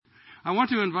I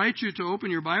want to invite you to open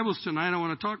your Bibles tonight. I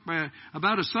want to talk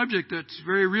about a subject that's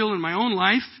very real in my own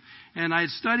life. And I'd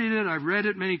studied it, I've read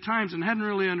it many times and hadn't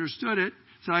really understood it.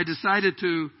 So I decided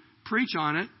to preach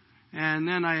on it. And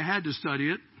then I had to study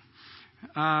it.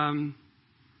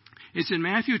 It's in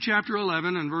Matthew chapter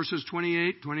 11 and verses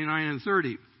 28, 29, and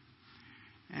 30.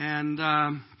 And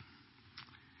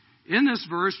in this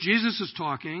verse, Jesus is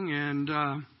talking,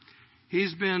 and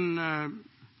he's been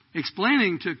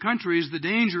explaining to countries the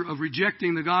danger of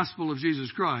rejecting the gospel of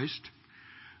Jesus Christ.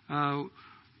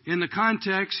 In the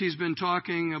context, he's been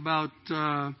talking about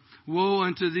woe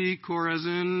unto thee,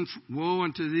 Chorazin, woe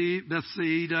unto thee,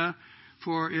 Bethsaida,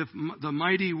 for if the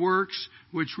mighty works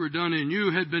which were done in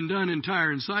you had been done in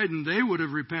Tyre and Sidon, they would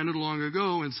have repented long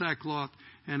ago in sackcloth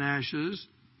and ashes.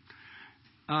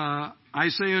 I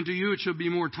say unto you, it shall be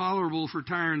more tolerable for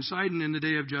Tyre and Sidon in the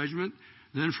day of judgment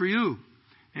than for you.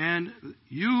 And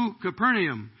you,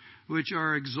 Capernaum, which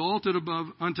are exalted above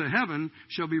unto heaven,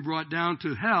 shall be brought down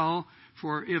to hell.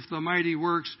 For if the mighty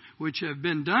works which have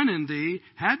been done in thee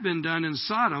had been done in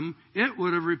Sodom, it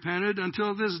would have repented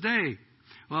until this day.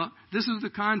 Well, this is the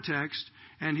context,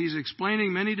 and he's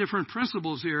explaining many different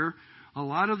principles here, a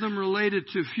lot of them related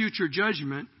to future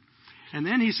judgment. And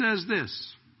then he says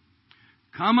this,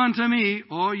 Come unto me,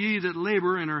 all ye that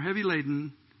labor and are heavy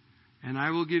laden, and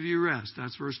I will give you rest.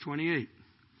 That's verse 28.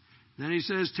 Then he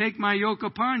says, Take my yoke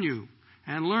upon you,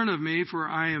 and learn of me, for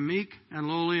I am meek and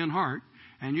lowly in heart,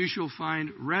 and you shall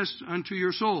find rest unto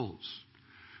your souls.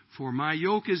 For my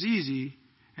yoke is easy,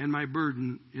 and my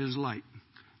burden is light.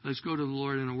 Let's go to the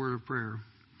Lord in a word of prayer.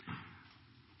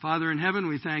 Father in heaven,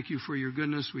 we thank you for your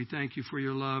goodness. We thank you for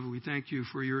your love. We thank you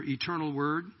for your eternal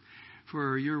word,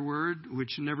 for your word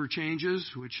which never changes,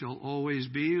 which shall always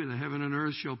be. The heaven and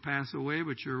earth shall pass away,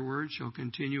 but your word shall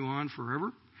continue on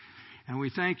forever. And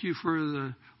we thank you for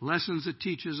the lessons it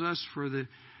teaches us, for the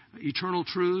eternal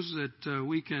truths that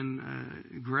we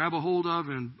can grab a hold of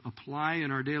and apply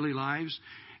in our daily lives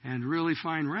and really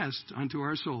find rest unto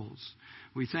our souls.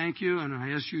 We thank you, and I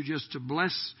ask you just to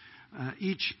bless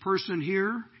each person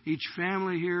here, each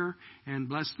family here, and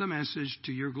bless the message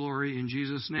to your glory in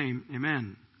Jesus' name.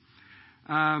 Amen.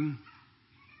 Come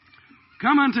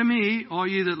unto me, all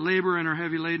ye that labor and are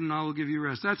heavy laden, and I will give you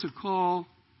rest. That's a call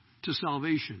to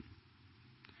salvation.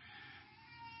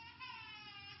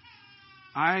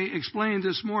 I explained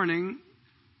this morning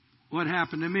what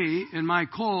happened to me in my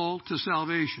call to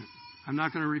salvation. I'm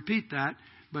not going to repeat that,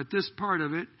 but this part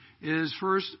of it is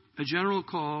first a general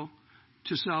call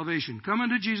to salvation. Come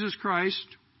unto Jesus Christ,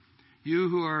 you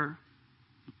who are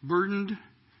burdened,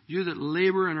 you that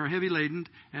labor and are heavy laden,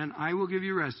 and I will give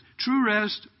you rest. True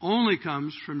rest only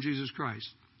comes from Jesus Christ,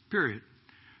 period.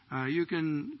 You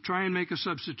can try and make a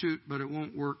substitute, but it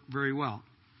won't work very well.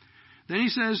 Then he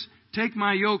says, Take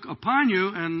my yoke upon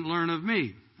you and learn of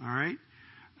me. All right?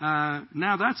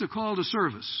 Now that's a call to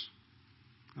service.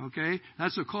 Okay?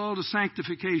 That's a call to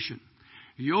sanctification.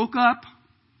 Yoke up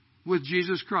with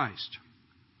Jesus Christ.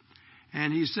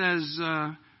 And he says,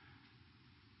 and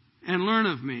learn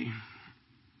of me.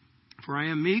 For I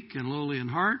am meek and lowly in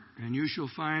heart, and you shall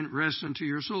find rest unto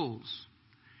your souls.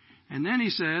 And then he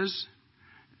says,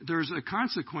 there's a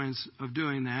consequence of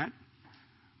doing that.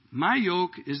 My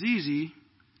yoke is easy,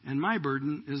 and my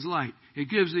burden is light. It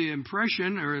gives the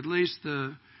impression, or at least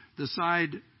the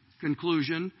side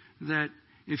conclusion, that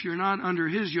if you're not under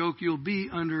his yoke, you'll be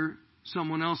under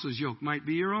someone else's yoke. Might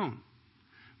be your own.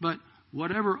 But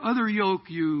whatever other yoke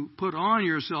you put on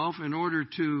yourself in order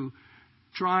to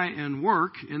try and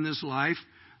work in this life,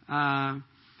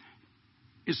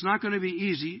 it's not going to be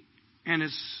easy, and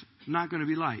it's not going to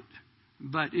be light.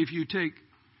 But if you take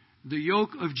the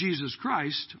yoke of Jesus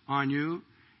Christ on you,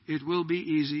 it will be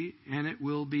easy and it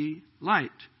will be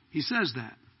light. He says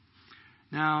that.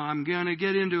 Now, I'm going to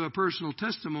get into a personal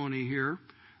testimony here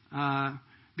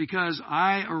because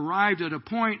I arrived at a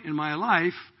point in my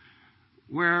life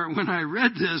where when I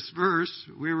read this verse,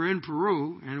 we were in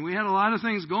Peru and we had a lot of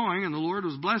things going and the Lord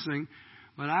was blessing,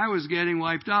 but I was getting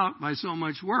wiped out by so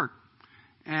much work.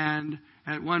 And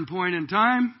at one point in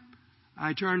time,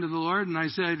 I turned to the Lord and I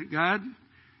said, God,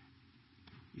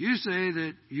 you say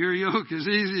that your yoke is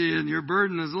easy and your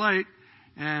burden is light,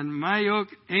 and my yoke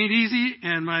ain't easy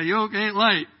and my yoke ain't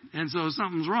light. And so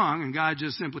something's wrong. And God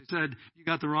just simply said, you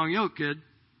got the wrong yoke, kid.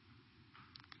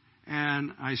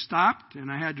 And I stopped and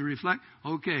I had to reflect,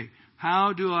 okay,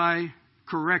 how do I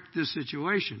correct this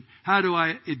situation? How do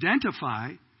I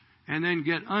identify and then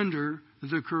get under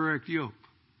the correct yoke?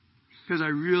 Because I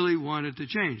really wanted to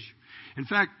change. In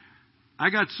fact, I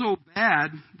got so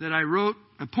bad that I wrote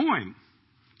a poem.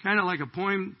 Kind of like a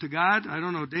poem to God. I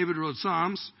don't know, David wrote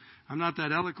Psalms. I'm not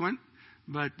that eloquent.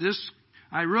 But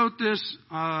I wrote this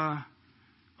on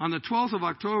the 12th of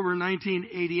October,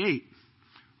 1988.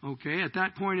 Okay, at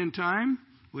that point in time,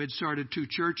 we had started 2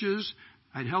 churches.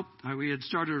 We had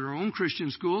started our own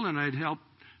Christian school, and I'd helped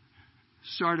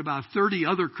start about 30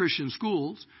 other Christian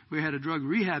schools. We had a drug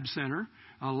rehab center.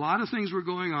 A lot of things were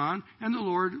going on, and the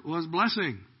Lord was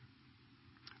blessing.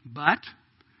 But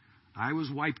I was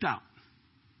wiped out.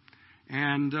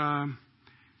 And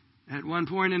at one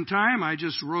point in time, I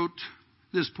just wrote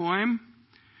this poem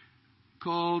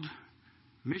called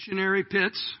Missionary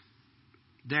Pits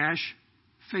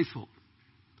Faithful.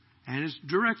 And it's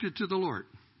directed to the Lord.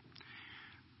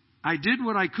 I did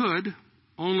what I could.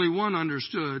 Only one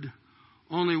understood.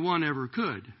 Only one ever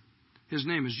could. His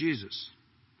name is Jesus.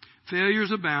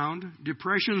 Failures abound.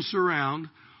 Depressions surround.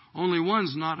 Only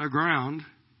one's not aground.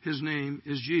 His name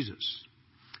is Jesus.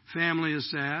 Family is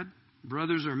sad.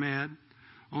 Brothers are mad.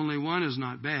 Only one is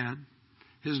not bad.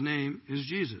 His name is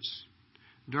Jesus.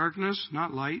 Darkness,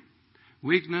 not light.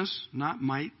 Weakness, not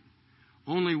might.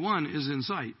 Only one is in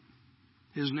sight.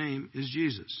 His name is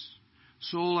Jesus.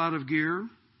 Soul out of gear.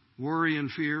 Worry and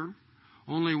fear.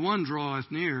 Only one draweth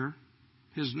near.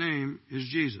 His name is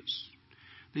Jesus.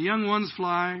 The young ones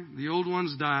fly. The old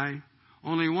ones die.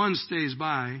 Only one stays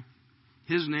by.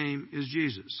 His name is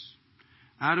Jesus.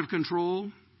 Out of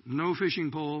control. No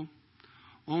fishing pole.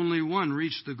 Only one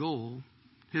reached the goal.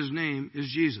 His name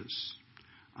is Jesus.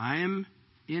 I am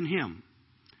in him,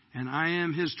 and I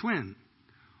am his twin.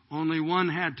 Only one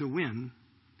had to win,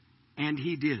 and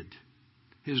he did.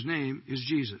 His name is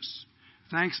Jesus.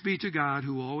 Thanks be to God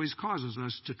who always causes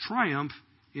us to triumph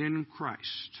in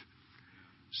Christ.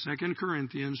 2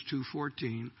 Corinthians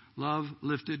 2:14. Love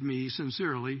lifted me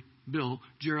sincerely. Bill,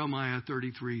 Jeremiah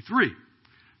 33:3.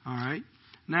 All right.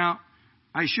 Now,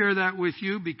 I share that with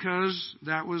you because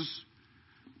that was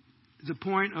the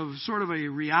point of sort of a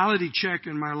reality check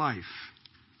in my life.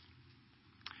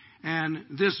 And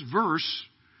this verse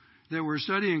that we're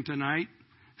studying tonight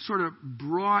sort of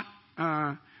brought,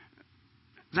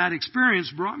 that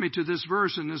experience brought me to this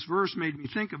verse, and this verse made me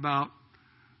think about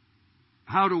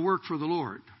how to work for the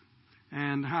Lord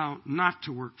and how not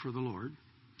to work for the Lord.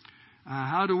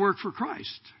 How to work for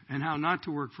Christ and how not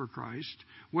to work for Christ,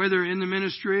 whether in the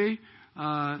ministry,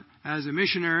 as a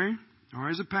missionary or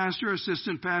as a pastor,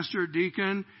 assistant pastor,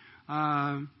 deacon,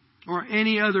 or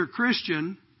any other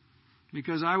Christian,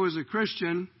 because I was a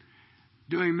Christian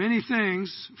doing many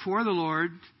things for the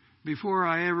Lord before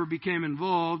I ever became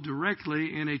involved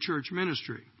directly in a church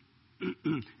ministry.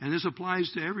 And this applies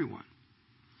to everyone.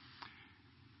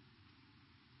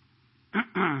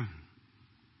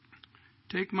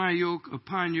 Take my yoke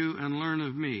upon you and learn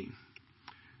of me.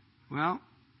 Well,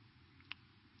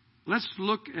 let's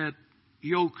look at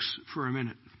yokes for a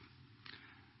minute.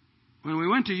 When we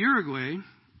went to Uruguay,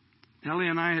 Ellie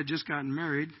and I had just gotten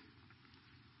married,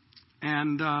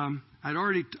 and I've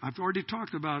already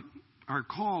talked about our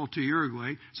call to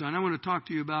Uruguay, so I want to talk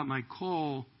to you about my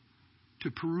call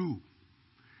to Peru.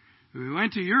 We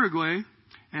went to Uruguay,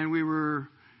 and we were,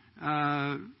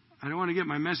 I don't want to get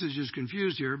my messages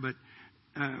confused here, but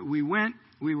we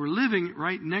were living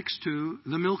right next to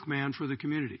the milkman for the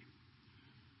community.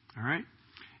 All right?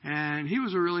 And he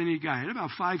was a really neat guy. He had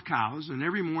about 5 cows, and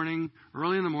every morning,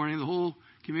 early in the morning, the whole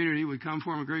community would come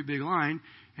form a great big line,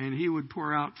 and he would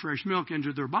pour out fresh milk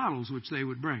into their bottles, which they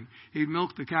would bring. He'd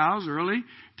milk the cows early,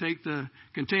 take the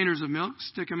containers of milk,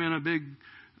 stick them in a big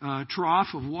trough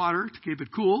of water to keep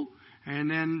it cool, and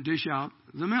then dish out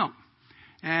the milk.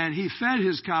 And he fed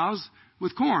his cows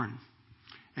with corn.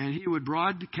 And he would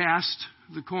broadcast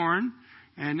the corn,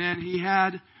 and then he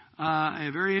had a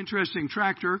very interesting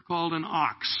tractor called an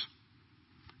ox.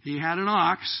 He had an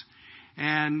ox,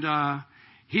 and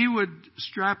he would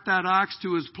strap that ox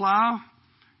to his plow,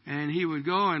 and he would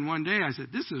go, and one day I said,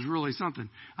 this is really something.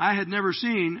 I had never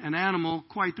seen an animal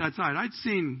quite that size. I'd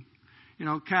seen,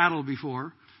 cattle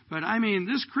before, but I mean,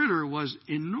 this critter was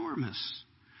enormous.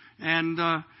 And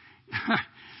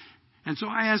and so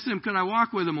I asked him, could I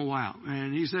walk with him a while?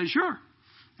 And he said, sure.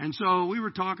 And so we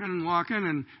were talking and walking,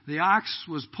 and the ox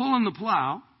was pulling the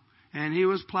plow, and he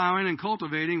was plowing and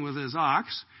cultivating with his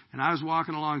ox, and I was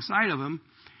walking alongside of him.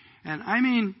 And I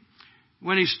mean,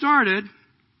 when he started,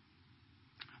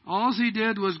 all he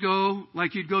did was go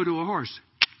like you'd go to a horse.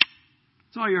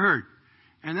 That's all you heard.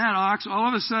 And that ox, all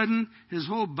of a sudden, his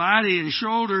whole body and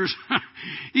shoulders,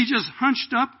 he just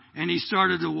hunched up, and he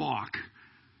started to walk.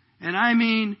 And I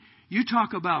mean, you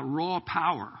talk about raw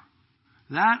power.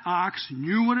 That ox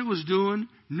knew what it was doing,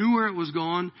 knew where it was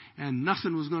going, and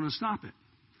nothing was going to stop it.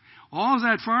 All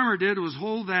that farmer did was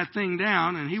hold that thing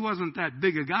down, and he wasn't that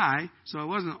big a guy, so it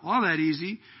wasn't all that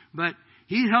easy, but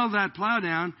he held that plow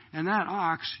down, and that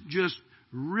ox just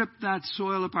ripped that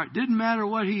soil apart. Didn't matter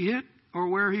what he hit or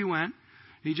where he went.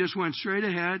 He just went straight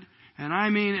ahead, and I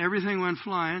mean everything went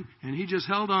flying, and he just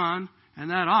held on,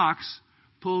 and that ox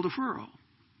pulled a furrow.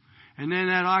 And then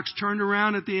that ox turned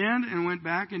around at the end and went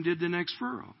back and did the next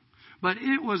furrow. But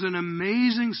it was an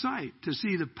amazing sight to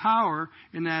see the power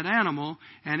in that animal,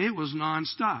 and it was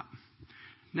nonstop.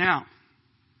 Now,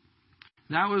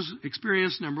 that was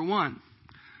experience number one.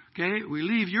 Okay, we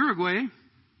leave Uruguay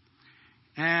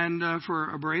and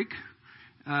for a break.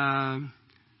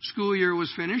 School year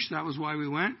was finished. That was why we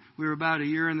went. We were about a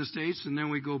year in the States, and then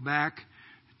we go back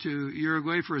to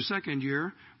Uruguay for a second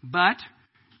year. But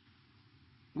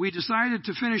we decided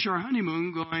to finish our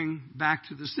honeymoon going back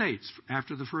to the States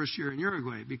after the first year in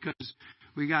Uruguay, because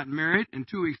we got married, and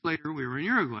 2 weeks later we were in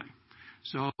Uruguay.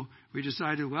 So we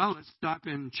decided, well, let's stop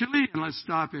in Chile and let's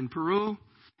stop in Peru,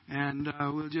 and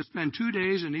we'll just spend 2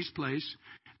 days in each place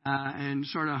and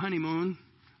sort of honeymoon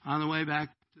on the way back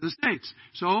to the States.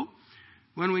 So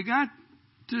when we got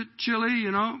to Chile,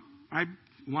 I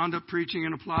wound up preaching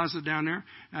in a plaza down there.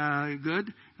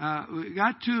 Good. We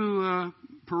got to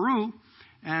Peru,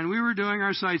 and we were doing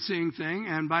our sightseeing thing.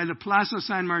 And by the Plaza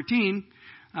San Martin,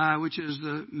 which is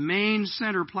the main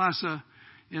center plaza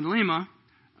in Lima,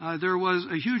 there was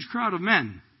a huge crowd of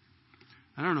men.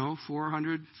 I don't know,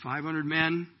 400, 500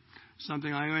 men,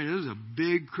 something like that. It was a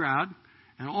big crowd,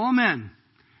 and all men.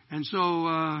 And so,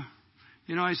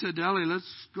 I said to Ellie, let's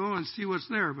go and see what's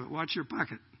there, but watch your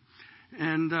pocket.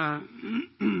 And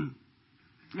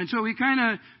and so we kind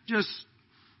of just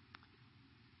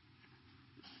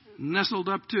nestled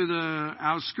up to the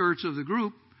outskirts of the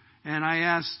group, and I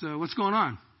asked, what's going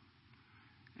on?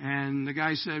 And the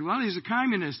guy said, well, he's a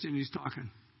communist, and he's talking.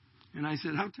 And I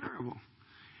said, how terrible.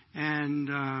 And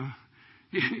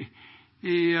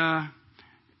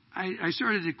I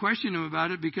started to question him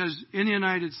about it, because in the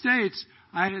United States,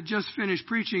 I had just finished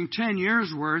preaching 10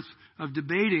 years' worth of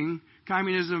debating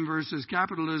communism versus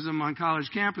capitalism on college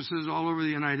campuses all over the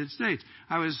United States.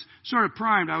 I was sort of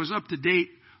primed. I was up to date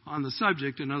on the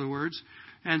subject, in other words.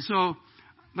 And so,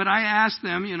 but I asked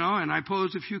them, and I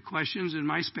posed a few questions in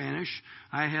my Spanish.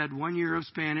 I had 1 year of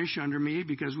Spanish under me,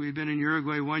 because we had been in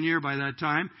Uruguay 1 year by that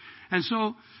time. And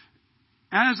so,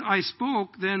 as I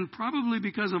spoke, then probably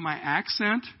because of my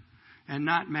accent and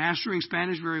not mastering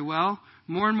Spanish very well,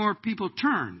 more and more people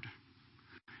turned.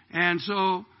 And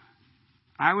so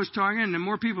I was talking, and then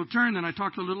more people turned, and I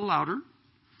talked a little louder.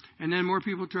 And then more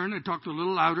people turned, and I talked a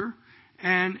little louder.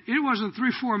 And it wasn't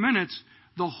 3-4 minutes,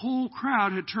 the whole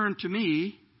crowd had turned to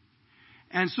me.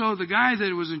 And so the guy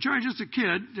that was in charge, just a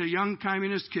kid, a young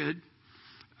communist kid,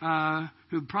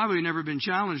 who'd probably never been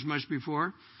challenged much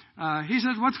before, he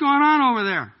says, what's going on over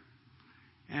there?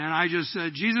 And I just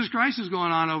said, Jesus Christ is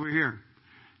going on over here.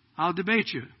 I'll debate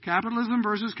you. Capitalism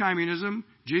versus communism,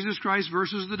 Jesus Christ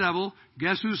versus the devil.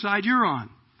 Guess whose side you're on?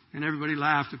 And everybody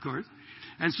laughed, of course.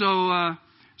 And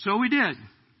so we did.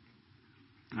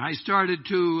 I started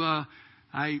to,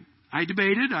 I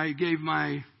debated. I gave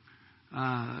my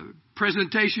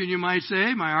presentation, you might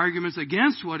say, my arguments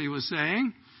against what he was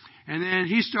saying. And then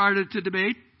he started to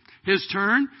debate, his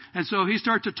turn. And so he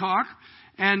started to talk.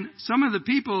 And some of the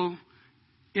people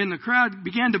in the crowd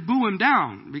began to boo him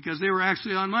down, because they were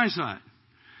actually on my side.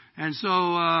 And so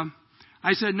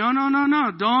I said, no,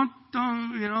 don't,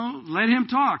 let him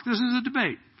talk. This is a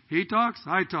debate. He talks,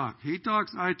 I talk. He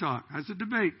talks, I talk. That's a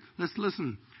debate. Let's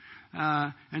listen.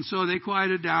 And so they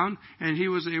quieted down, and he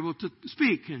was able to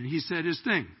speak, and he said his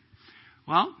thing.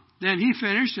 Well, then he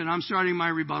finished, and I'm starting my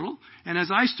rebuttal. And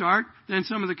as I start, then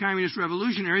some of the communist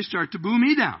revolutionaries start to boo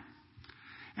me down.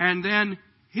 And then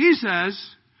he says,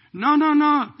 no,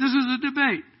 this is a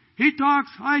debate. He talks,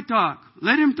 I talk.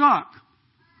 Let him talk.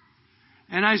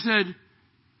 And I said,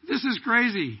 this is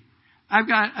crazy. I've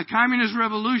got a communist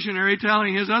revolutionary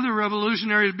telling his other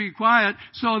revolutionaries to be quiet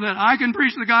so that I can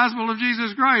preach the gospel of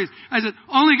Jesus Christ. I said,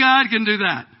 only God can do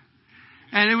that.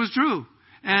 And it was true.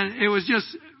 And it was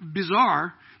just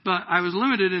bizarre, but I was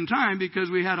limited in time because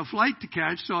we had a flight to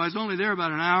catch, so I was only there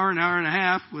about an hour and a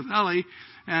half with Ellie.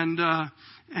 And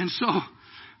so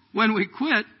when we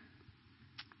quit,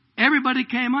 everybody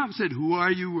came up and said, who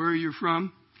are you? Where are you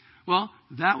from? Well,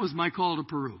 that was my call to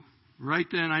Peru. Right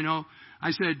then, I know.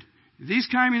 I said, these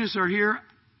communists are here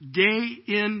day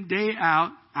in, day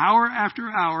out, hour after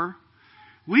hour.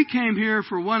 We came here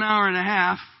for 1 hour and a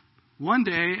half, one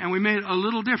day, and we made a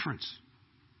little difference.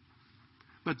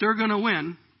 But they're going to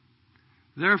win.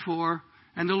 Therefore,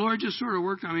 and the Lord just sort of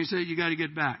worked on me. He said, you got to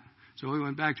get back. So we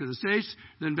went back to the States,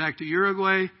 then back to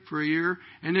Uruguay for a year.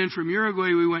 And then from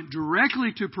Uruguay, we went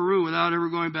directly to Peru without ever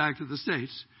going back to the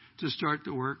States to start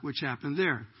the work, which happened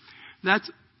there.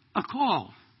 That's a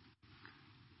call.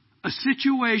 A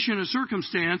situation, a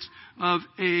circumstance of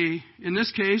in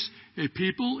this case, a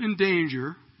people in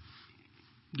danger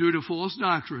due to false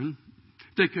doctrine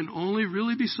that can only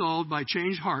really be solved by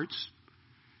changed hearts.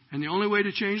 And the only way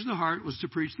to change the heart was to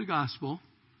preach the gospel,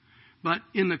 but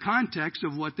in the context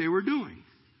of what they were doing.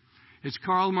 It's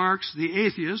Karl Marx, the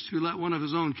atheist, who let one of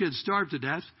his own kids starve to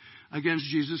death against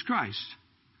Jesus Christ.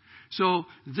 So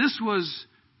this was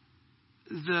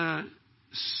the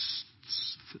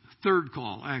third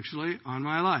call, actually, on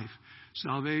my life.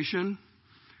 Salvation,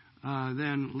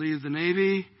 then leave the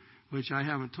Navy, which I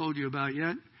haven't told you about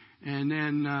yet, and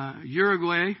then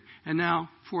Uruguay, and now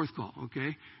fourth call,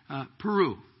 okay,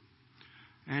 Peru.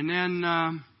 And then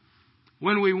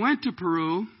when we went to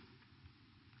Peru,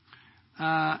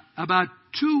 about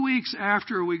 2 weeks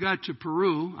after we got to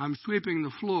Peru, I'm sweeping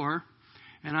the floor,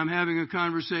 and I'm having a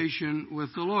conversation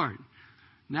with the Lord.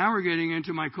 Now we're getting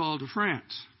into my call to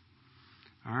France.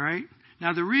 All right?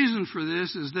 Now, the reason for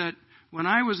this is that when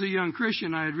I was a young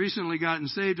Christian, I had recently gotten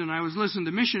saved, and I was listening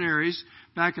to missionaries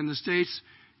back in the States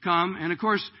come. And, of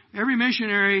course, every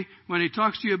missionary, when he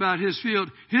talks to you about his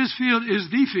field is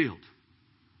the field.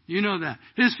 You know that.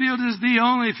 His field is the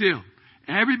only field.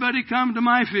 Everybody come to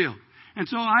my field. And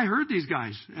so I heard these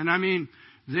guys. And, I mean,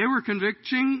 they were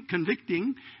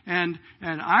convicting, and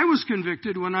I was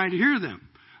convicted when I'd hear them.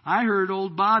 I heard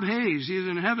old Bob Hayes. He's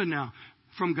in heaven now,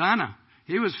 from Ghana.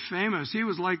 He was famous. He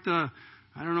was like I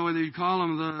don't know whether you'd call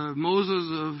him the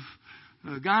Moses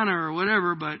of Ghana or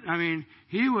whatever, but I mean,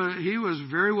 he was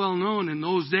very well known in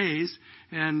those days,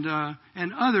 and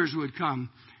others would come.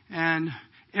 And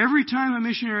every time a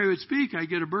missionary would speak, I'd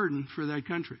get a burden for that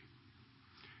country.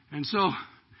 And so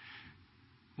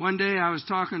one day I was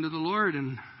talking to the Lord,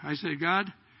 and I said,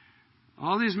 God,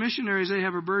 all these missionaries, they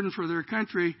have a burden for their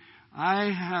country.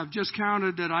 I have just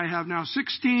counted that I have now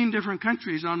 16 different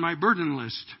countries on my burden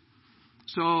list.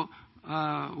 So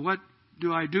what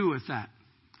do I do with that?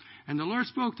 And the Lord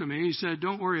spoke to me. He said,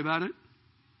 don't worry about it.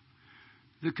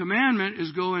 The commandment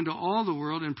is go into all the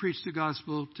world and preach the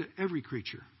gospel to every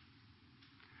creature.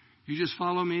 You just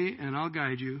follow me and I'll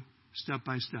guide you step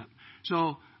by step.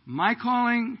 So my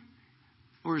calling,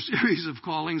 or a series of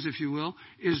callings, if you will,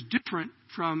 is different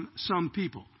from some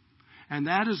people. And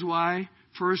that is why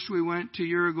first we went to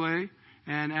Uruguay,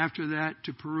 and after that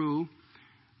to Peru.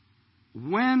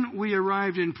 When we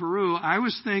arrived in Peru, I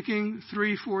was thinking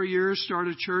 3-4 years, start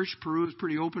a church. Peru is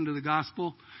pretty open to the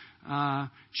gospel.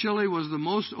 Chile was the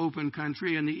most open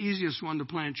country and the easiest one to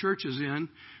plant churches in.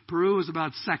 Peru was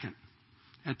about second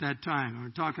at that time.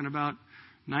 We're talking about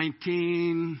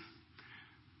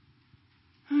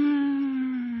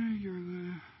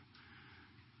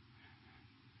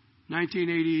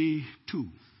 1982.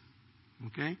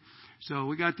 Okay? So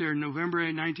we got there in November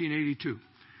 1982.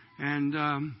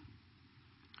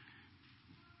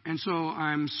 And so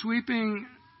I'm sweeping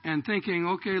and thinking,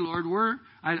 okay, Lord,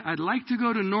 I'd like to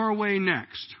go to Norway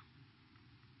next.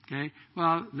 Okay?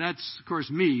 Well, that's, of course,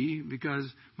 me,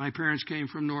 because my parents came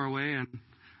from Norway, and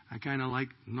I kind of like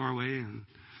Norway, and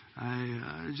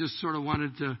I just sort of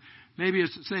wanted to, maybe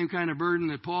it's the same kind of burden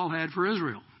that Paul had for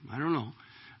Israel. I don't know.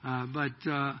 But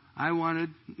I wanted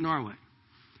Norway.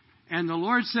 And the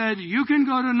Lord said, you can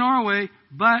go to Norway,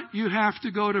 but you have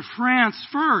to go to France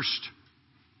first.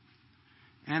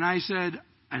 And I said,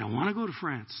 I don't want to go to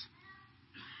France.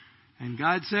 And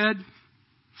God said,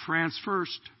 France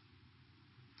first.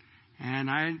 And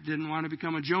I didn't want to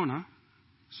become a Jonah.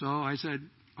 So I said,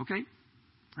 okay,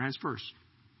 France first.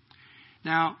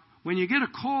 Now, when you get a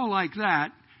call like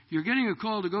that, you're getting a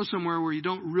call to go somewhere where you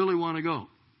don't really want to go.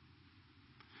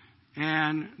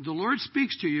 And the Lord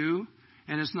speaks to you,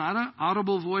 and it's not an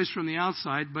audible voice from the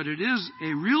outside, but it is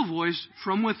a real voice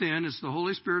from within. It's the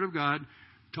Holy Spirit of God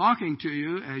talking to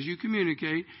you as you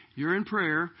communicate. You're in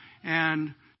prayer.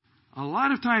 And a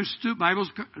lot of times Bible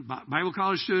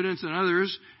college students and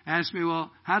others ask me,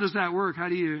 well, how does that work? How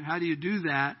do you do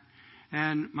that?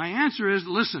 And my answer is,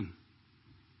 listen.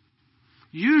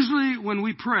 Usually when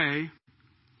we pray,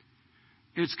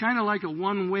 it's kind of like a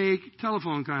one-way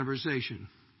telephone conversation.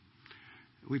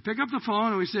 We pick up the phone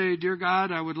and we say, dear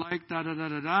God, I would like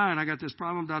da-da-da-da-da, and I got this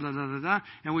problem, da-da-da-da-da.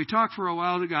 And we talk for a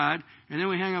while to God, and then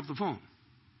we hang up the phone.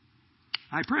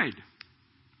 I prayed.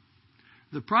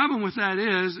 The problem with that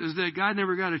is that God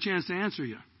never got a chance to answer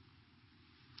you.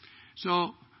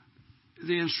 So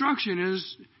the instruction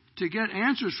is to get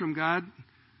answers from God,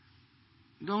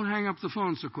 don't hang up the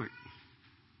phone so quick.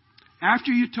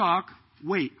 After you talk,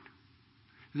 wait.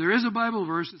 There is a Bible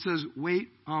verse that says, wait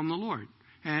on the Lord,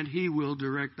 and He will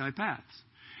direct thy paths.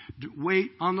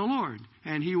 Wait on the Lord,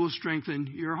 and He will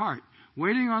strengthen your heart.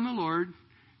 Waiting on the Lord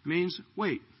means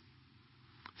wait.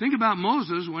 Think about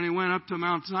Moses when he went up to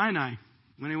Mount Sinai,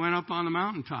 when he went up on the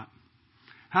mountaintop.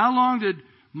 How long did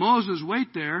Moses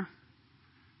wait there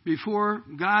before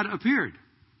God appeared?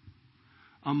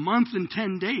 A month and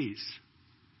 10 days.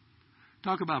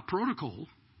 Talk about protocol.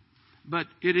 But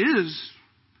it is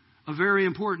a very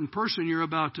important person you're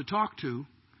about to talk to.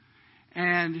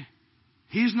 And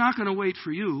He's not going to wait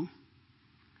for you.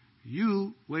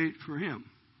 You wait for Him.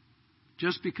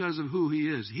 Just because of who He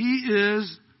is. He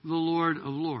is the Lord of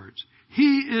Lords.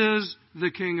 He is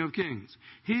the King of Kings.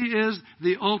 He is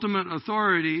the ultimate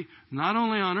authority, not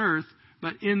only on earth,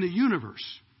 but in the universe.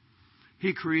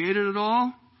 He created it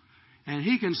all, and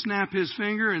He can snap His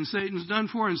finger and Satan's done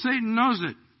for, and Satan knows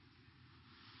it.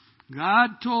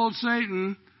 God told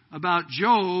Satan about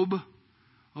Job,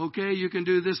 okay, you can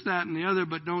do this, that, and the other,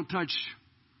 but don't touch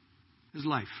his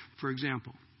life, for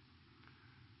example.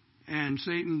 And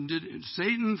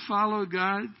Satan followed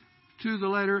God to the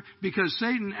letter because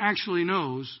Satan actually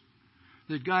knows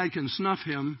that God can snuff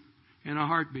him in a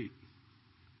heartbeat.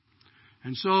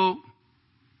 And so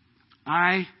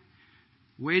I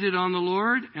waited on the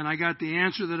Lord, and I got the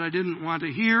answer that I didn't want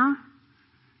to hear,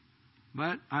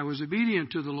 but I was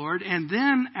obedient to the Lord. And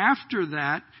then after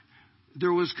that,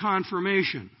 there was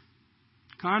confirmation.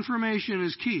 Confirmation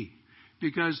is key,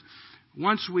 because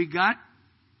once we got,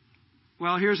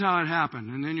 well, here's how it happened,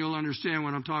 and then you'll understand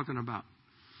what I'm talking about.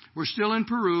 We're still in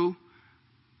Peru.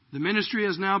 The ministry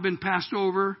has now been passed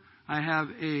over. I have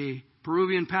a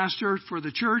Peruvian pastor for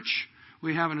the church.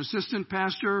 We have an assistant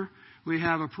pastor. We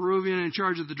have a Peruvian in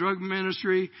charge of the drug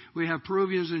ministry. We have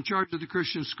Peruvians in charge of the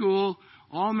Christian school.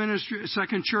 All ministry,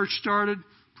 second church started,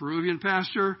 Peruvian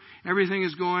pastor. Everything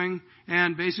is going.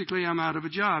 And basically I'm out of a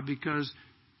job because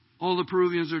all the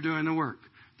Peruvians are doing the work.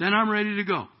 Then I'm ready to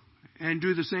go and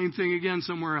do the same thing again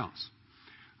somewhere else.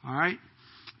 All right?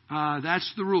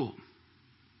 That's the rule.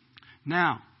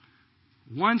 Now,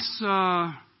 once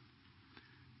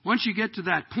you get to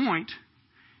that point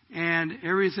and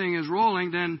everything is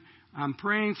rolling, then I'm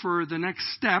praying for the next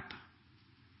step,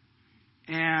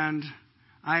 and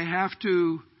I have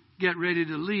to get ready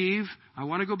to leave. I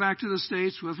want to go back to the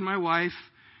States with my wife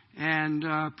and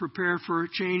prepare for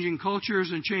changing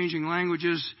cultures and changing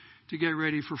languages to get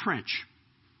ready for French.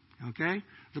 Okay?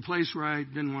 The place where I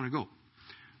didn't want to go.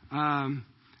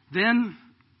 Then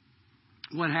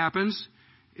what happens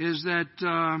is that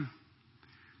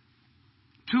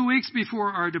 2 weeks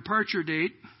before our departure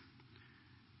date,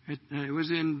 it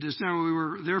was in December, we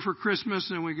were there for Christmas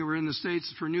and we were in the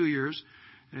States for New Year's,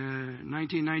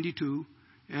 1992.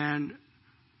 And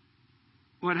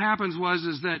what happens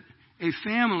is that a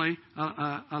family,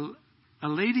 a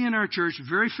lady in our church,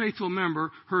 very faithful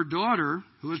member, her daughter,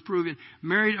 who was Peruvian,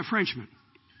 married a Frenchman.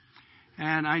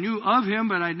 And I knew of him,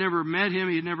 but I'd never met him.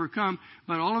 He'd never come.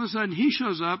 But all of a sudden, he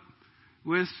shows up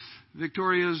with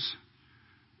Victoria's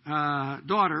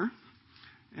daughter.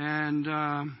 And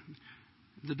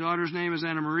the daughter's name is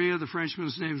Anna Maria. The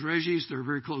Frenchman's name is Regis. They're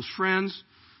very close friends.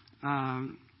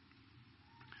 Anna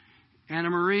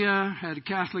Maria had a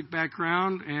Catholic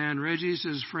background, and Regis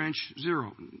is French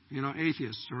zero.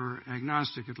 Atheist or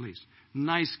agnostic at least.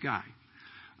 Nice guy.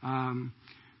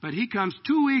 But he comes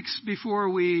 2 weeks before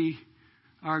we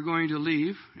are going to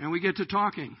leave, and we get to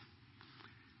talking.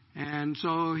 And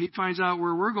so he finds out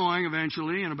where we're going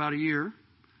eventually in about a year.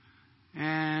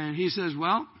 And he says,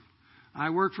 well,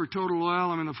 I work for Total Oil.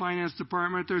 I'm in the finance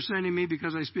department. They're sending me,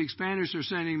 because I speak Spanish, they're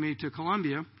sending me to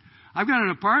Colombia. I've got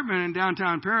an apartment in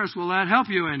downtown Paris. Will that help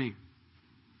you any?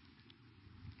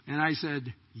 And I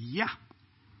said, yeah,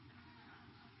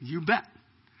 you bet.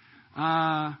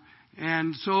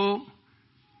 And so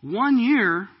 1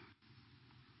 year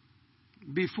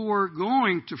before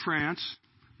going to France,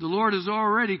 the Lord is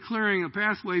already clearing a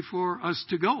pathway for us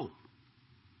to go.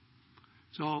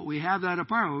 So we have that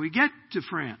apartment. When we get to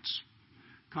France,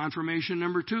 confirmation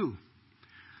number 2.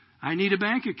 I need a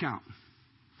bank account.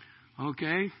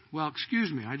 Okay, well,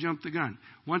 excuse me, I jumped the gun.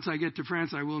 Once I get to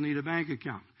France, I will need a bank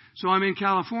account. So I'm in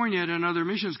California at another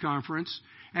missions conference,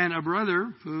 and a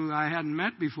brother who I hadn't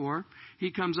met before,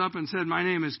 he comes up and said, my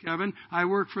name is Kevin. I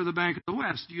work for the Bank of the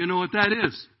West. Do you know what that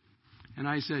is? And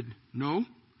I said, no.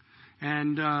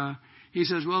 And he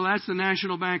says, well, that's the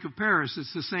National Bank of Paris.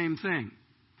 It's the same thing,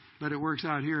 but it works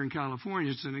out here in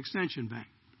California. It's an extension bank.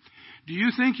 Do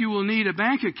you think you will need a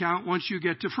bank account once you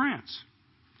get to France?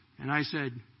 And I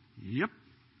said, yep.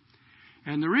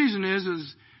 And the reason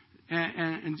is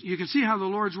and you can see how the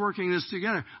Lord's working this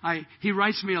together. He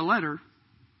writes me a letter,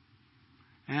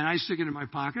 and I stick it in my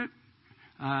pocket.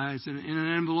 It's in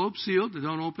an envelope, sealed.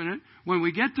 Don't open it. When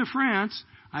we get to France,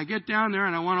 I get down there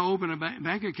and I want to open a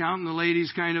bank account, and the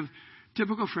lady's kind of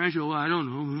typical French. Oh, I don't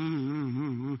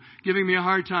know, giving me a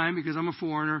hard time because I'm a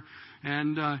foreigner.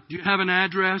 And do you have an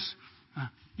address?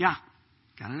 Yeah,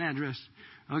 got an address.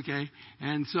 Okay.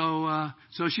 And so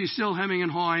she's still hemming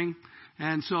and hawing.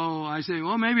 And so I say,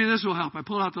 well, maybe this will help. I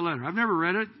pull out the letter. I've never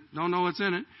read it. Don't know what's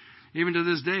in it, even to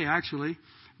this day, actually.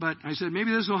 But I said,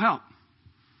 maybe this will help.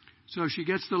 So she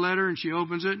gets the letter and she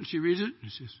opens it and she reads it.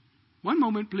 And she says, one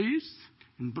moment, please.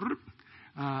 And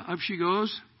up she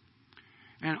goes.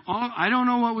 And I don't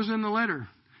know what was in the letter.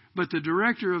 But the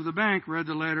director of the bank read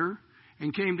the letter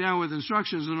and came down with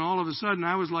instructions. And all of a sudden,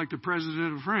 I was like the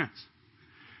president of France.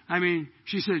 I mean,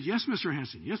 she said, yes, Mr.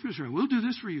 Hansen. Yes, Mr. Hansen. We'll do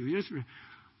this for you. Yes, Mr.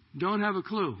 Don't have a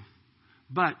clue.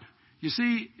 But you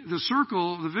see,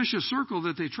 the vicious circle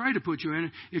that they try to put you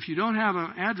in, if you don't have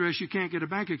an address, you can't get a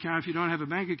bank account. If you don't have a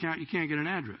bank account, you can't get an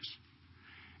address.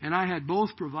 And I had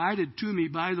both provided to me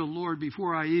by the Lord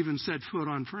before I even set foot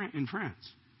in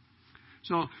France.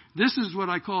 So this is what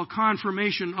I call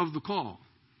confirmation of the call.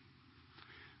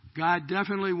 God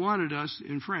definitely wanted us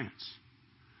in France.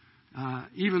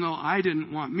 Even though I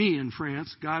didn't want me in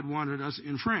France, God wanted us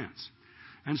in France.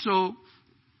 And so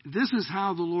this is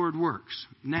how the Lord works.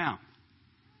 Now,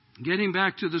 getting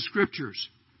back to the Scriptures.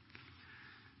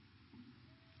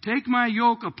 Take my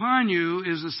yoke upon you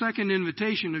is the second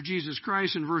invitation of Jesus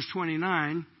Christ in verse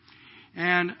 29.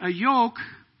 And a yoke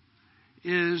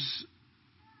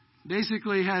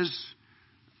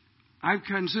I've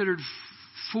considered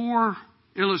 4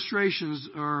 illustrations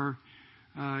or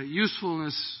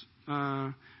usefulness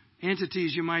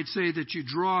entities, you might say, that you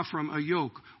draw from a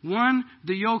yoke. One,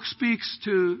 the yoke speaks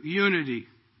to unity.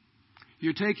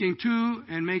 You're taking two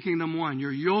and making them one.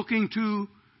 You're yoking two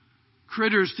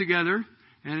critters together.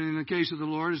 And in the case of the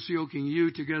Lord, it's yoking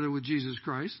you together with Jesus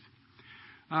Christ.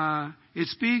 It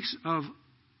speaks of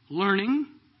learning.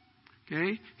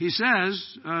 Okay? He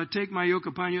says, take my yoke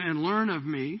upon you and learn of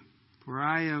me, for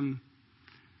I am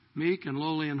meek and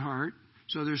lowly in heart.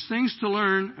 So there's things to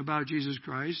learn about Jesus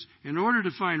Christ in order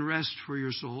to find rest for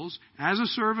your souls as a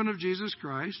servant of Jesus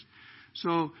Christ.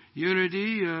 So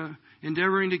unity,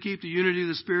 endeavoring to keep the unity of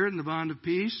the Spirit and the bond of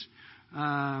peace.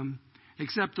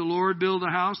 Except the Lord build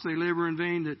a house, they labor in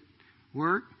vain that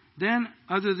work. Then,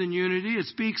 other than unity, it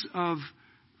speaks of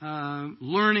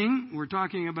learning. We're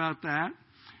talking about that.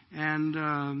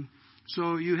 And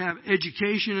so you have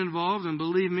education involved, and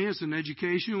believe me, it's an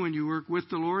education when you work with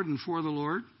the Lord and for the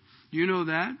Lord. You know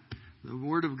that. The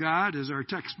Word of God is our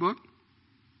textbook.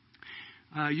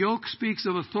 Yoke speaks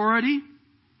of authority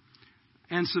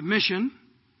and submission.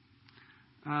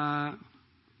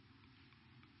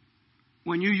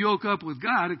 When you yoke up with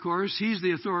God, of course, He's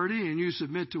the authority and you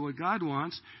submit to what God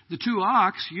wants. The two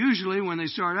ox, usually when they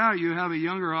start out, you have a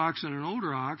younger ox and an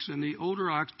older ox, and the older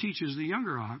ox teaches the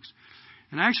younger ox.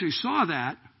 And I actually saw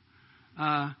that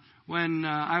when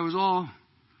I was all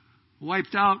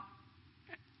wiped out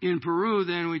in Peru.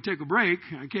 Then we took a break.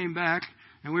 I came back,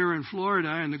 and we were in Florida,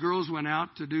 and the girls went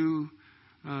out to do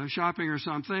shopping or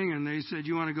something, and they said,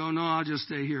 you want to go? No, I'll just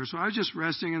stay here. So I was just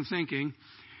resting and thinking,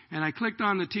 and I clicked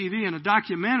on the TV, and a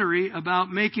documentary about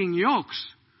making yokes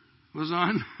was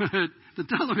on the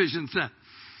television set.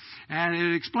 And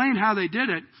it explained how they did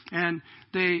it, and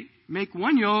they make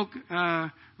one yoke,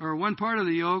 or one part of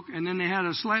the yoke, and then they had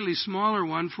a slightly smaller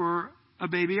one for a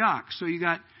baby ox. So you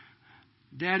got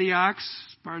daddy ox,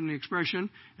 pardon the expression,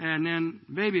 and then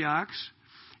baby ox,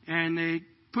 and they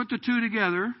put the two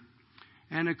together,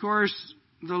 and of course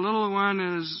the little one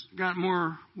has got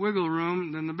more wiggle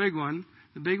room than the big one.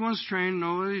 The big one's trained,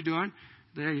 know what he's doing.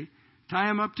 They tie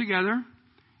him up together,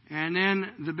 and then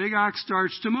the big ox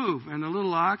starts to move, and the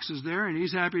little ox is there, and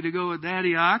he's happy to go with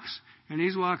daddy ox, and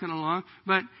he's walking along,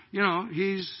 but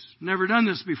he's never done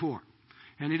this before,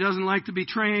 and he doesn't like to be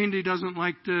trained. He doesn't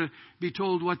like to be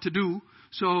told what to do.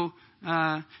 So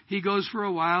he goes for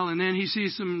a while, and then he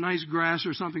sees some nice grass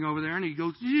or something over there, and he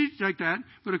goes like that.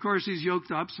 But of course he's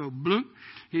yoked up, so bloop,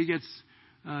 he gets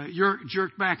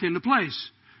jerked back into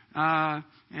place. And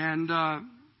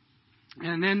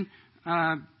then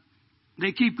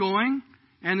they keep going,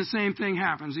 and the same thing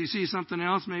happens. He sees something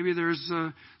else. Maybe there's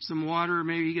some water.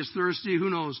 Maybe he gets thirsty. Who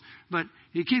knows? But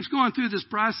he keeps going through this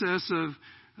process of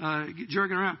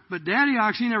jerking around. But daddy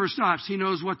ox, he never stops. He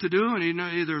knows what to do, and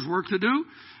there's work to do.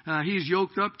 He's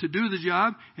yoked up to do the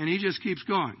job, and he just keeps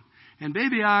going. And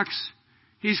baby ox,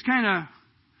 he's kind of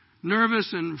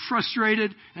nervous and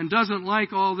frustrated and doesn't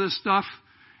like all this stuff.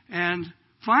 And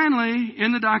finally,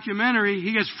 in the documentary,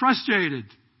 he gets frustrated.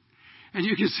 And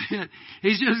you can see it.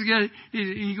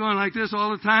 He's going like this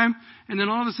all the time. And then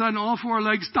all of a sudden, all four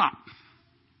legs stop.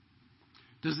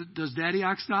 Does Daddy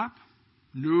Ox stop?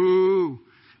 No.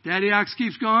 Daddy Ox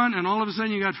keeps going, and all of a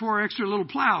sudden you got four extra little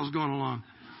plows going along.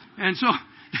 And so,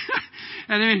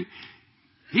 and then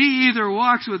he either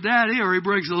walks with Daddy or he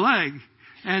breaks a leg.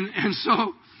 And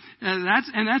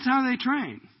that's how they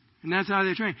train. And that's how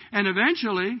they train. And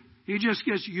eventually, he just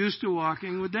gets used to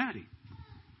walking with Daddy.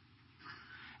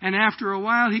 And after a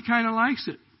while, he kind of likes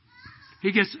it.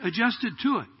 He gets adjusted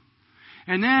to it.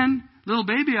 And then little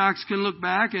baby ox can look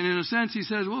back, and in a sense, he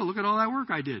says, well, look at all that work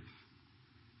I did.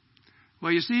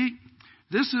 Well, you see,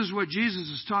 this is what Jesus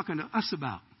is talking to us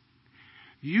about.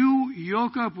 You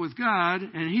yoke up with God,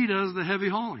 and He does the heavy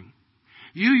hauling.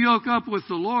 You yoke up with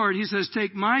the Lord. He says,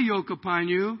 take my yoke upon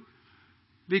you,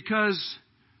 because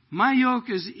my yoke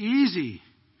is easy,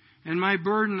 and my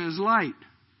burden is light.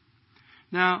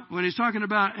 Now, when He's talking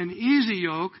about an easy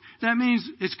yoke, that means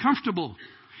it's comfortable.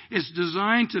 It's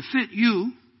designed to fit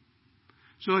you,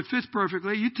 so it fits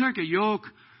perfectly. You take a yoke,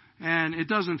 and it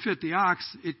doesn't fit the ox.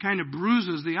 It kind of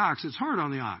bruises the ox. It's hard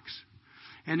on the ox.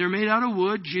 And they're made out of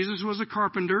wood. Jesus was a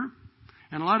carpenter.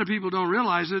 And a lot of people don't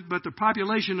realize it, but the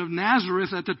population of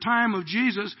Nazareth at the time of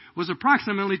Jesus was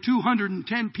approximately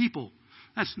 210 people.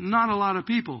 That's not a lot of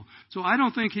people. So I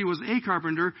don't think He was a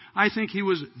carpenter. I think He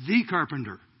was the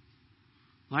carpenter,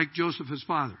 like Joseph, his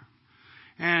father.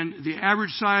 And the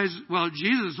average size, well,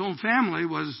 Jesus' own family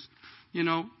was,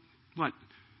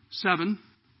 7,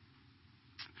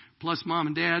 plus mom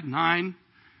and dad, 9,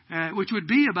 which would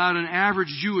be about an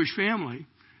average Jewish family.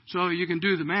 So you can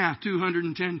do the math,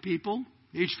 210 people,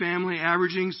 each family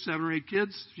averaging 7 or 8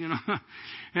 kids.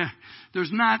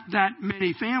 There's not that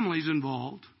many families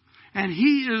involved. And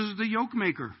He is the yoke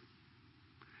maker.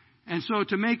 And so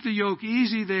to make the yoke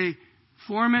easy, they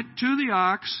form it to the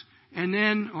ox, and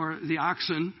then, or the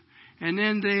oxen, and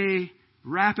then they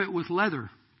wrap it with leather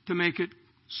to make it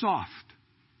soft.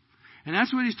 And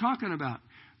that's what He's talking about.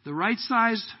 The right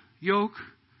size yoke,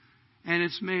 and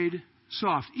it's made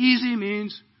soft. Easy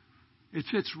means it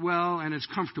fits well and it's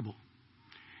comfortable.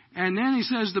 And then He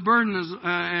says the burden is,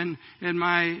 and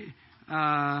my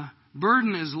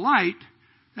burden is light.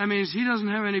 That means He doesn't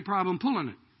have any problem pulling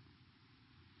it.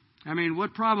 I mean,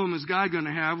 what problem is God going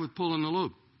to have with pulling the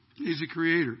load? He's the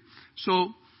Creator. So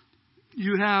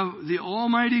you have the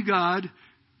Almighty God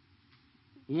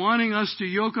wanting us to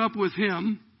yoke up with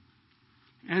Him,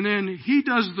 and then He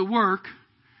does the work,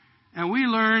 and we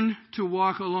learn to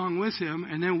walk along with Him,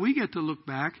 and then we get to look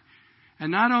back,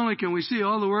 and not only can we see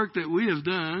all the work that we have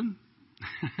done,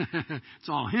 it's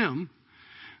all Him,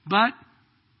 but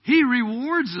He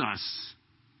rewards us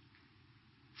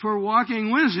for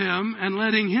walking with Him and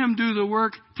letting Him do the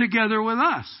work together with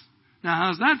us. Now,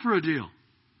 how's that for a deal?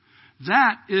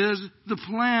 That is the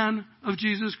plan of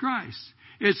Jesus Christ.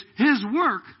 It's His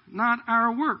work, not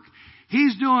our work.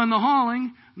 He's doing the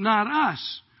hauling, not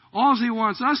us. All He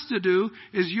wants us to do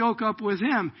is yoke up with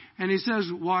Him. And He says,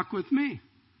 walk with me.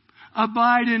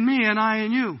 Abide in me and I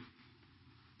in you.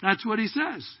 That's what He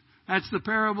says. That's the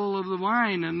parable of the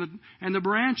vine and the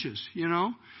branches,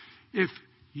 If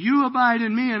you abide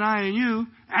in me and I in you,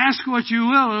 ask what you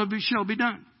will, it shall be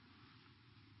done.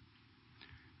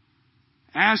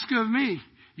 Ask of me.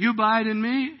 You abide in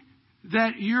me,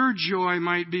 that your joy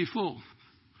might be full.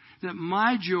 That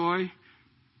my joy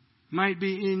might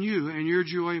be in you, and your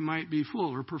joy might be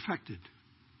full or perfected.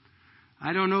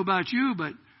 I don't know about you,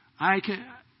 but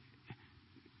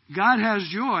God has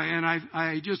joy, and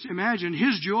I just imagine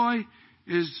His joy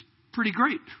is pretty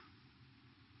great.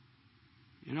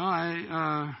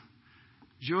 God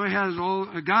has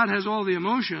all the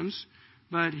emotions,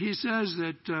 but He says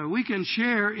that we can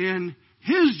share in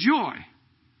His joy,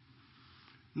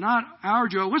 not our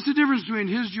joy. What's the difference between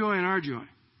His joy and our joy?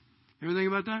 Ever think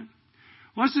about that?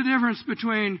 What's the difference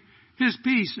between His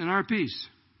peace and our peace?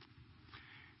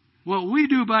 What we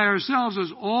do by ourselves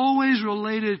is always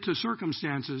related to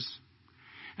circumstances,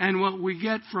 and what we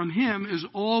get from Him is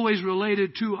always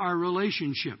related to our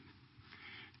relationship.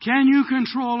 Can you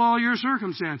control all your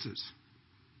circumstances?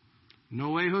 No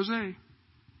way, Jose.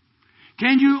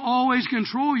 Can you always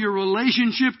control your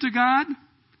relationship to God?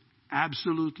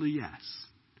 Absolutely yes.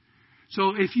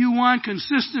 So if you want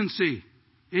consistency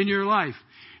in your life,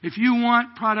 if you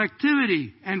want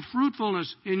productivity and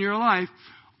fruitfulness in your life,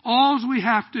 all we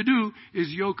have to do is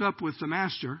yoke up with the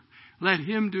Master, let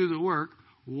Him do the work,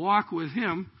 walk with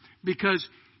Him, because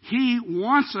He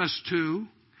wants us to.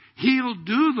 He'll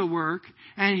do the work,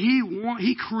 and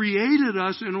He created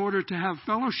us in order to have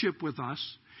fellowship with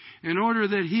us, in order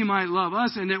that He might love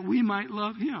us and that we might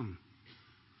love Him,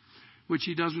 which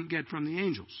He doesn't get from the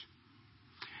angels.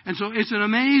 And so it's an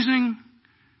amazing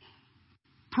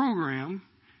program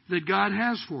that God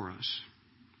has for us.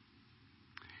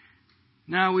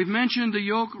 Now, we've mentioned the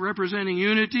yoke representing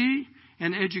unity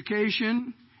and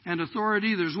education and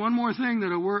authority. There's one more thing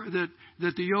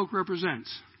that the yoke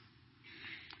represents.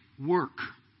 Work.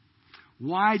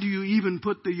 Why do you even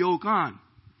put the yoke on?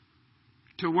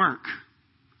 To work.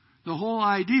 The whole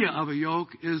idea of a yoke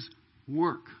is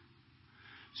work.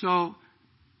 So,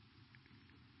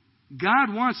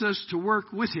 God wants us to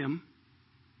work with Him,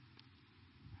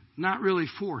 not really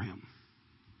for Him.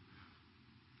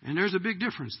 And there's a big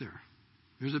difference there.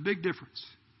 There's a big difference.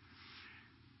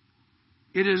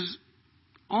 It is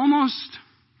almost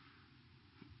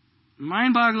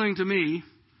mind-boggling to me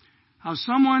how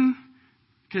someone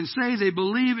can say they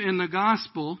believe in the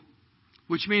gospel,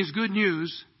 which means good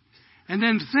news, and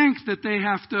then think that they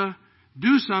have to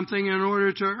do something in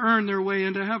order to earn their way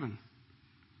into heaven.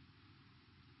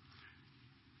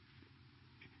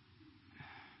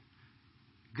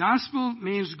 Gospel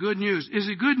means good news. Is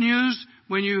it good news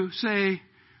when you say,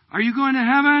 "Are you going to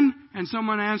heaven?" and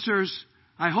someone answers,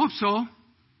 "I hope so"?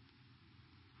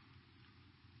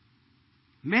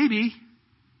 Maybe.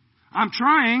 I'm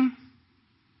trying.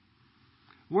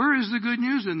 Where is the good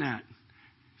news in that?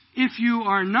 If you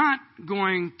are not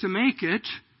going to make it,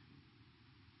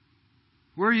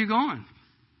 where are you going?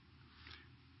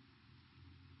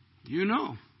 You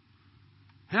know.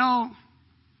 Hell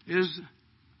is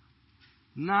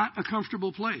not a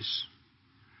comfortable place.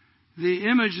 The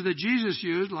image that Jesus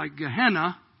used, like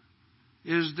Gehenna,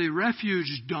 is the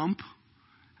refuge dump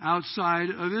outside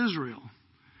of Israel,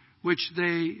 which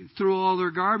they threw all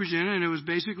their garbage in, and it was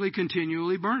basically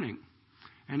continually burning.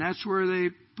 And that's where they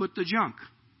put the junk.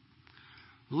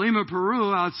 Lima,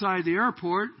 Peru, outside the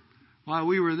airport, while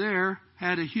we were there,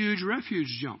 had a huge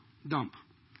refuge dump.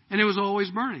 And it was always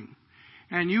burning.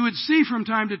 And you would see from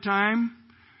time to time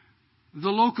the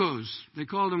locos. They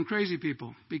called them crazy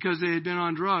people because they had been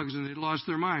on drugs and they'd lost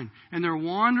their mind. And they're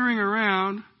wandering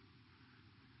around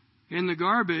in the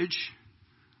garbage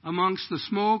amongst the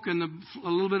smoke and a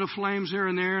little bit of flames here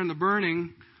and there and the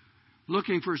burning,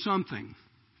 looking for something.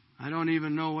 I don't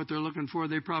even know what they're looking for.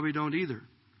 They probably don't either.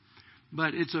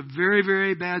 But it's a very,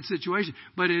 very bad situation.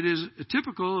 But it is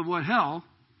typical of what hell,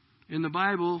 in the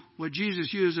Bible, what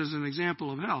Jesus used as an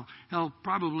example of hell. Hell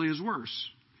probably is worse.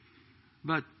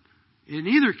 But in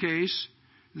either case,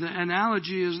 the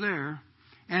analogy is there.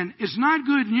 And it's not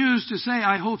good news to say,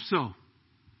 "I hope so."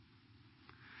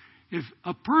 If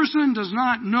a person does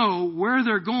not know where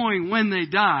they're going when they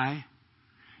die,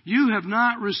 you have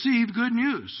not received good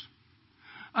news.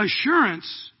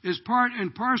 Assurance is part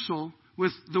and parcel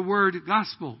with the word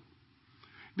gospel.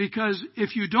 Because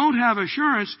if you don't have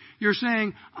assurance, you're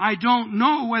saying, "I don't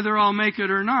know whether I'll make it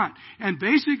or not." And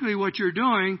basically what you're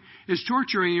doing is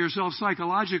torturing yourself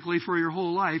psychologically for your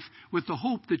whole life with the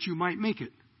hope that you might make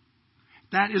it.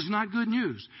 That is not good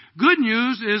news. Good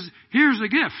news is, here's a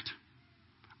gift.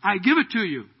 I give it to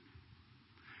you.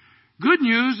 Good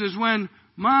news is when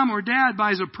mom or dad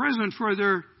buys a present for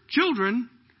their children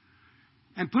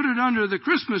and put it under the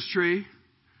Christmas tree.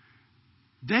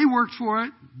 They worked for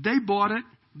it. They bought it.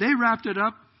 They wrapped it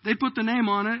up. They put the name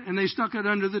on it and they stuck it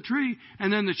under the tree.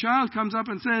 And then the child comes up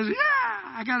and says, "Yeah,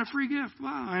 I got a free gift.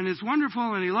 Wow." And it's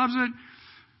wonderful and he loves it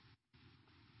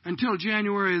until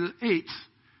January the 8th.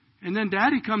 And then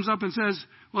daddy comes up and says,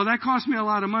 "Well, that cost me a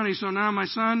lot of money, so now my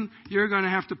son, you're going to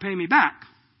have to pay me back."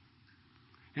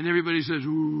 And everybody says,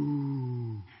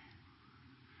 "Ooh."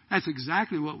 That's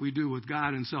exactly what we do with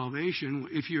God and salvation.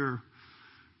 If you're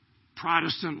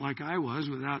Protestant like I was,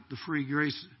 without the free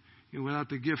grace, without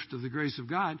the gift of the grace of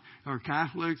God, or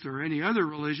Catholic or any other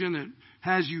religion that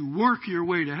has you work your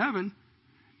way to heaven,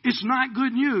 it's not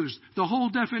good news. The whole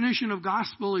definition of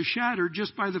gospel is shattered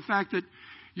just by the fact that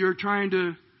you're trying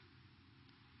to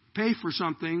pay for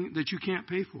something that you can't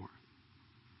pay for.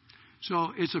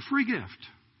 So it's a free gift.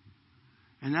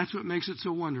 And that's what makes it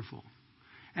so wonderful.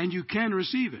 And you can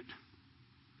receive it.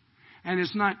 And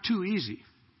it's not too easy.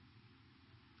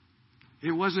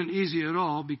 It wasn't easy at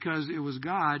all because it was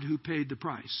God who paid the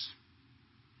price.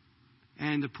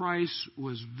 And the price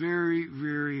was very,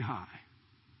 very high.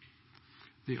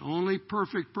 The only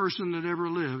perfect person that ever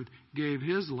lived gave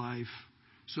his life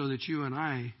so that you and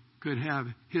I could have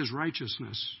his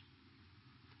righteousness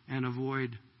and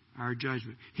avoid our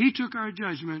judgment. He took our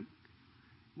judgment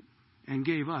and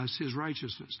gave us his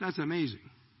righteousness. That's amazing.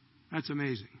 That's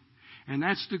amazing. And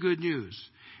that's the good news.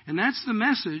 And that's the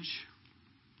message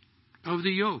of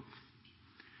the yoke.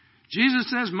 Jesus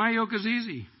says, "My yoke is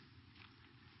easy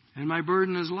and my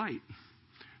burden is light."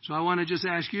 So I want to just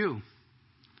ask you,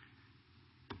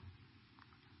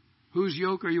 Whose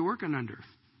yoke are you working under?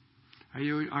 Are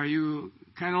you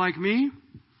kind of like me?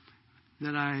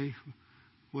 That I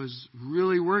was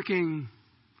really working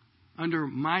under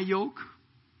my yoke?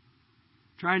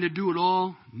 Trying to do it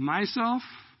all myself?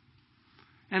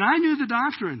 And I knew the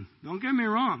doctrine. Don't get me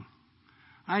wrong.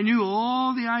 I knew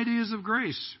all the ideas of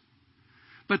grace.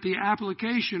 But the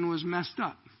application was messed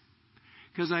up.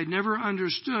 Because I'd never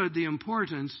understood the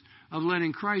importance of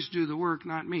letting Christ do the work,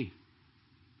 not me.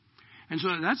 And so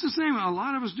that's the same. A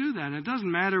lot of us do that. And it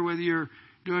doesn't matter whether you're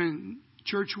doing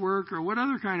church work or what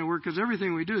other kind of work, because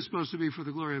everything we do is supposed to be for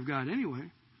the glory of God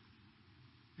anyway.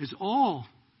 It's all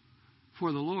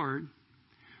for the Lord.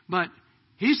 But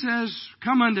he says,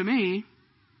 come unto me.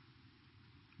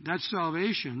 That's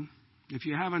salvation. If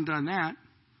you haven't done that,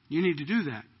 you need to do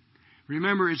that.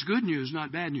 Remember, it's good news,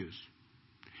 not bad news.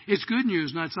 It's good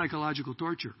news, not psychological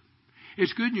torture.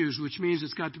 It's good news, which means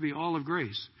it's got to be all of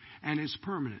grace. And it's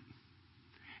permanent.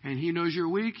 And he knows you're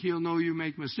weak. He'll know you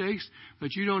make mistakes.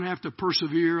 But you don't have to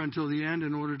persevere until the end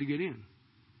in order to get in.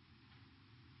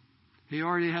 He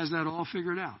already has that all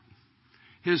figured out.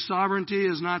 His sovereignty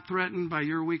is not threatened by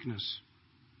your weakness.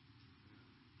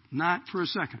 Not for a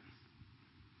second.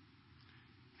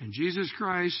 And Jesus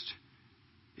Christ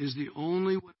is the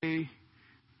only way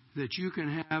that you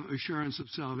can have assurance of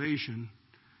salvation.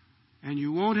 And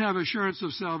you won't have assurance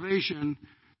of salvation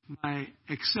by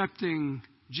accepting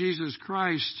Jesus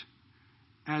Christ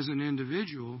as an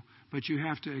individual, but you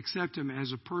have to accept Him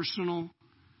as a personal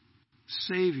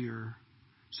Savior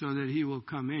so that He will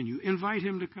come in. You invite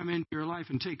Him to come into your life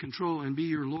and take control and be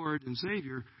your Lord and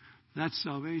Savior. That's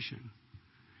salvation.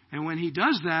 And when He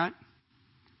does that,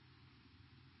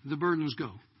 the burdens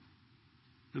go.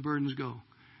 The burdens go.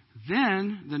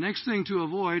 Then, the next thing to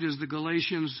avoid is the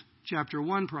Galatians chapter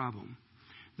 1 problem.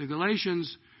 The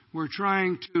Galatians were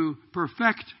trying to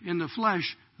perfect in the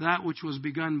flesh that which was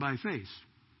begun by faith.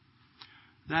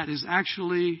 That is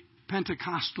actually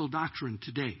Pentecostal doctrine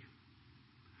today.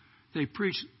 They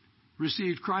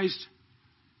received Christ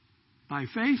by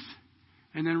faith,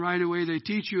 and then right away they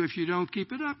teach you if you don't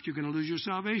keep it up, you're going to lose your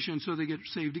salvation, so they get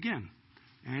saved again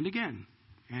and again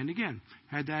and again.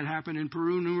 Had that happen in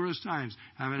Peru numerous times.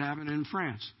 Have it happen in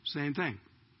France. Same thing.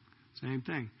 Same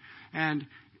thing. And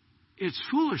it's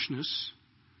foolishness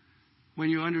when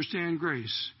you understand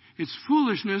grace. It's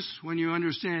foolishness when you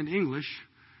understand English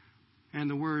and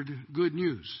the word good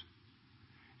news.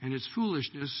 And it's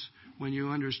foolishness when you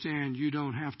understand you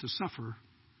don't have to suffer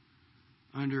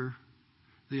under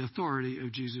the authority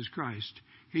of Jesus Christ.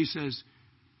 He says,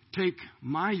 take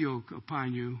my yoke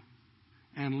upon you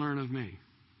and learn of me.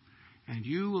 And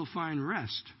you will find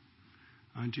rest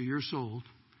unto your soul.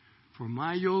 For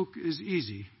my yoke is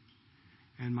easy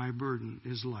and my burden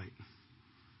is light.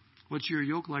 What's your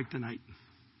yoke like tonight?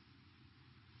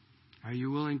 Are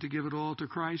you willing to give it all to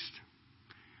Christ?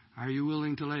 Are you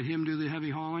willing to let Him do the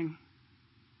heavy hauling?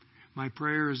 My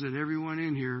prayer is that everyone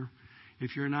in here,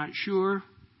 if you're not sure,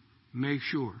 make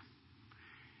sure.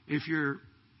 If you're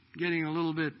getting a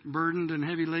little bit burdened and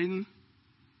heavy laden,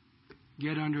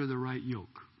 get under the right yoke.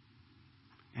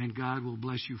 And God will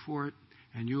bless you for it.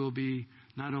 And you will be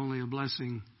not only a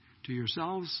blessing to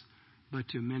yourselves, but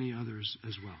to many others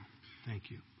as well.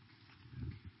 Thank you.